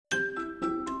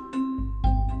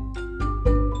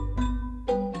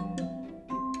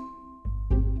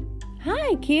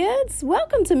kids.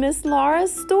 Welcome to Miss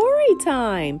Laura's Story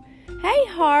Time. Hey,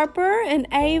 Harper and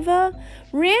Ava.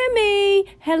 Remy,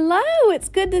 hello. It's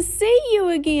good to see you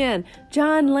again.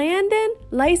 John Landon,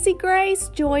 Lacey Grace,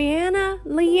 Joanna,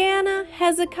 Leanna,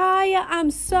 Hezekiah, I'm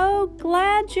so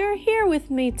glad you're here with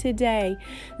me today.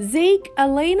 Zeke,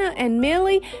 Alina, and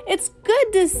Millie, it's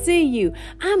good to see you.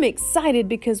 I'm excited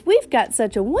because we've got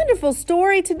such a wonderful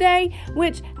story today,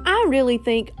 which I really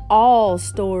think all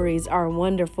stories are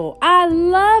wonderful. I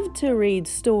love to read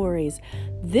stories.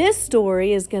 This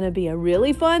story is going to be a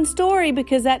really fun story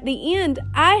because at the end,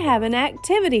 I have an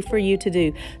activity for you to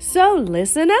do. So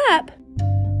listen up.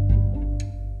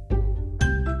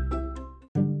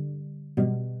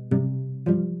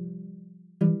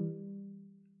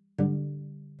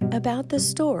 About the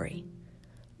story.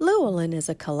 Llewellyn is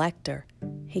a collector.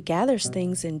 He gathers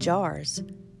things in jars,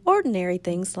 ordinary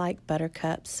things like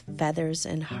buttercups, feathers,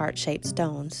 and heart-shaped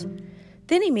stones.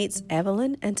 Then he meets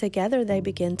Evelyn, and together they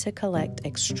begin to collect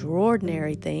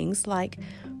extraordinary things like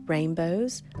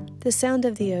rainbows, the sound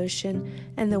of the ocean,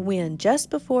 and the wind just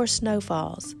before snow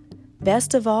falls.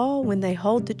 Best of all, when they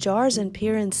hold the jars and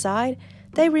peer inside,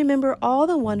 they remember all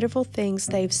the wonderful things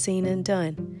they've seen and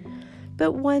done.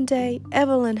 But one day,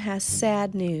 Evelyn has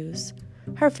sad news.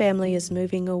 Her family is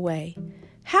moving away.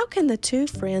 How can the two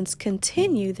friends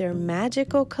continue their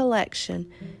magical collection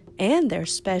and their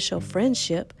special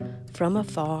friendship from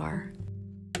afar?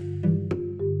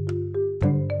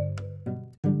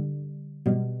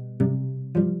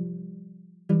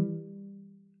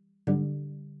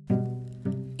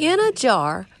 In a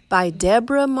Jar by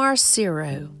Deborah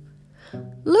Marciro.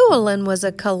 Llewellyn was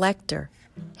a collector.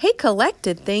 He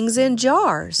collected things in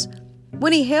jars.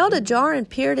 When he held a jar and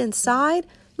peered inside,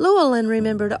 Llewellyn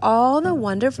remembered all the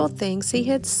wonderful things he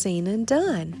had seen and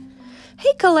done.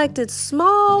 He collected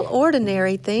small,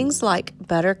 ordinary things like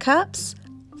buttercups,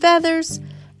 feathers,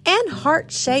 and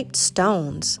heart-shaped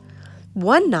stones.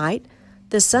 One night,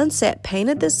 the sunset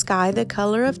painted the sky the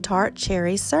color of tart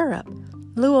cherry syrup.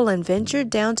 Llewellyn ventured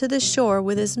down to the shore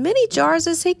with as many jars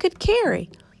as he could carry.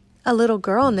 A little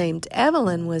girl named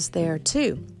Evelyn was there,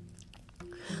 too.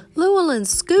 Llewellyn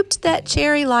scooped that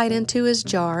cherry light into his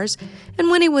jars,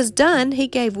 and when he was done, he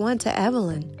gave one to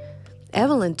Evelyn.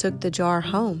 Evelyn took the jar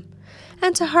home,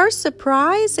 and to her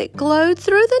surprise, it glowed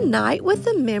through the night with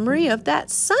the memory of that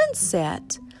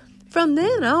sunset. From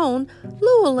then on,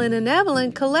 Llewellyn and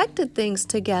Evelyn collected things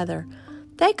together.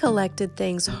 They collected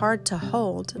things hard to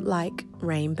hold, like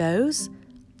rainbows,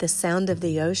 the sound of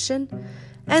the ocean,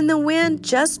 and the wind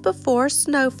just before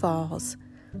snow falls.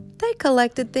 They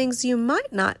collected things you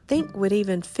might not think would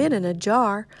even fit in a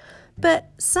jar, but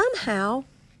somehow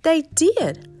they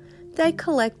did. They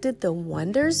collected the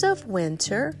wonders of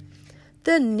winter,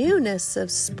 the newness of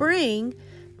spring,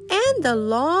 and the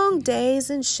long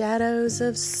days and shadows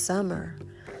of summer.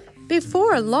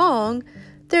 Before long,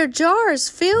 their jars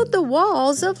filled the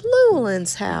walls of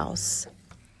Llewellyn's house.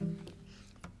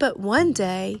 But one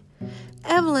day,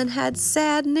 Evelyn had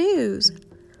sad news.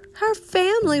 Her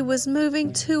family was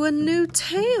moving to a new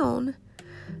town.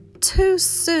 Too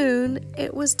soon,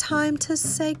 it was time to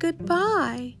say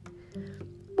goodbye.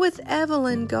 With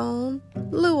Evelyn gone,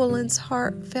 Llewellyn's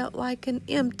heart felt like an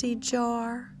empty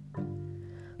jar.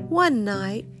 One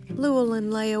night, Llewellyn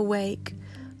lay awake.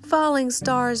 Falling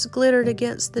stars glittered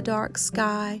against the dark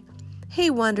sky. He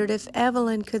wondered if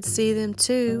Evelyn could see them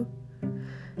too.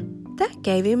 That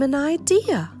gave him an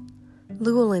idea.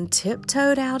 Llewellyn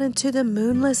tiptoed out into the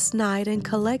moonless night and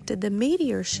collected the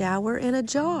meteor shower in a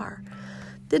jar.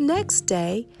 The next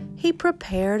day, he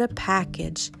prepared a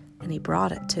package, and he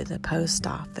brought it to the post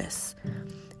office.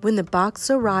 When the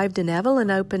box arrived and Evelyn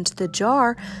opened the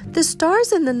jar, the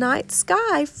stars in the night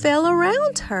sky fell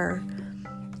around her.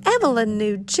 Evelyn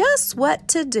knew just what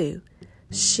to do.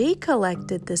 She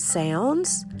collected the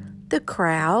sounds, the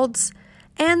crowds,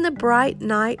 and the bright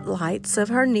night lights of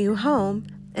her new home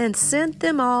and sent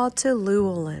them all to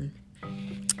Llewellyn.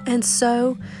 And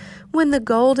so, when the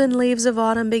golden leaves of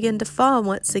autumn began to fall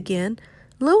once again,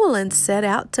 Llewellyn set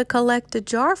out to collect a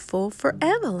jar full for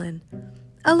Evelyn.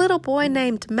 A little boy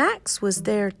named Max was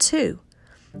there too.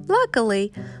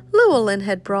 Luckily, Llewellyn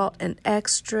had brought an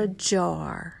extra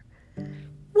jar.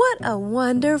 What a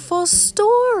wonderful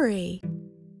story!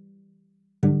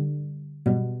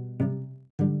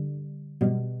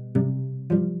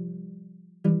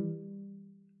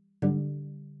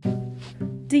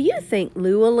 Do you think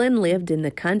Llewellyn lived in the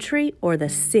country or the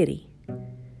city?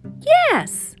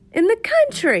 Yes, in the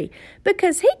country,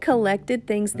 because he collected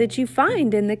things that you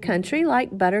find in the country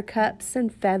like buttercups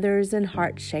and feathers and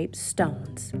heart-shaped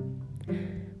stones.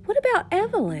 What about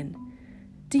Evelyn?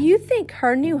 Do you think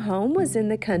her new home was in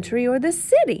the country or the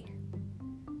city?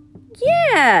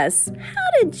 Yes! How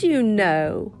did you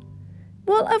know?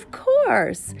 Well, of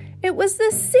course. It was the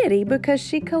city because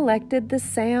she collected the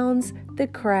sounds, the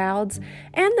crowds,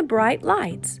 and the bright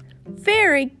lights.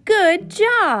 Very good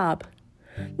job!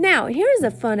 Now, here's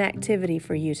a fun activity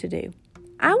for you to do.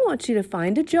 I want you to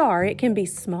find a jar. It can be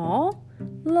small,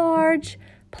 large,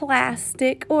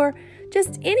 plastic, or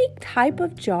just any type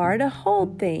of jar to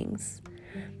hold things.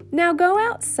 Now go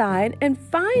outside and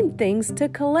find things to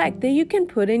collect that you can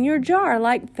put in your jar,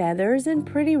 like feathers and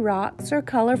pretty rocks or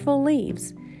colorful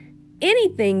leaves.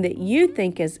 Anything that you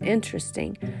think is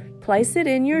interesting, place it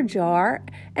in your jar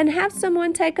and have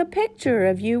someone take a picture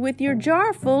of you with your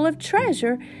jar full of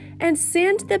treasure and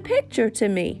send the picture to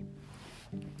me.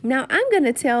 Now I'm going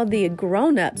to tell the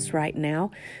grown-ups right now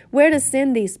where to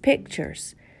send these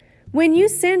pictures. When you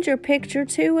send your picture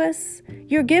to us,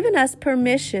 you're giving us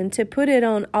permission to put it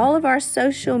on all of our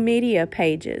social media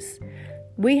pages.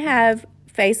 We have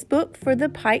Facebook for the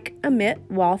Pike Amit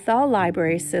Walthall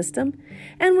Library System,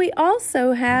 and we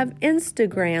also have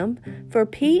Instagram for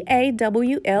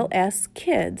PAWLS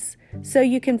Kids, so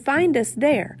you can find us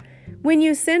there. When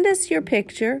you send us your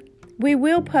picture, we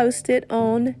will post it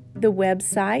on the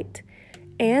website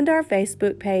and our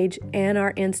Facebook page and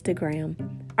our Instagram.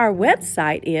 Our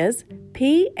website is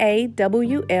pawls.org.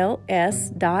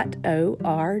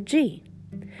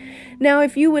 Now,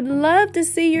 if you would love to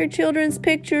see your children's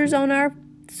pictures on our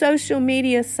social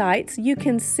media sites, you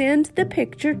can send the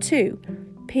picture to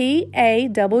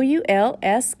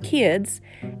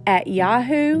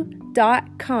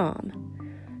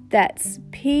pawlskids@yahoo.com. That's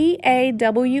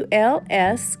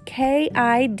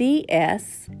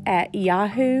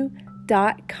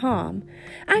pawlskids@yahoo.com.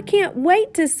 I can't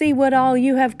wait to see what all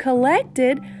you have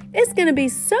collected. It's going to be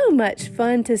so much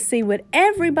fun to see what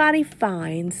everybody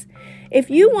finds. If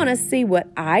you want to see what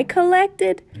I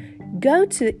collected, go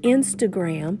to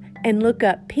Instagram and look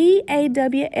up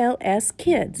PAWLS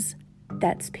Kids.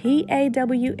 That's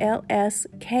PAWLS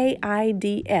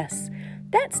KIDS.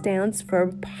 That stands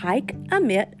for Pike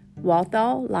Amit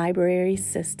Walthall Library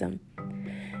System.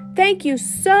 Thank you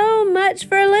so much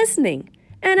for listening.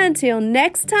 And until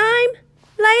next time,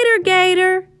 later,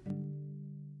 Gator.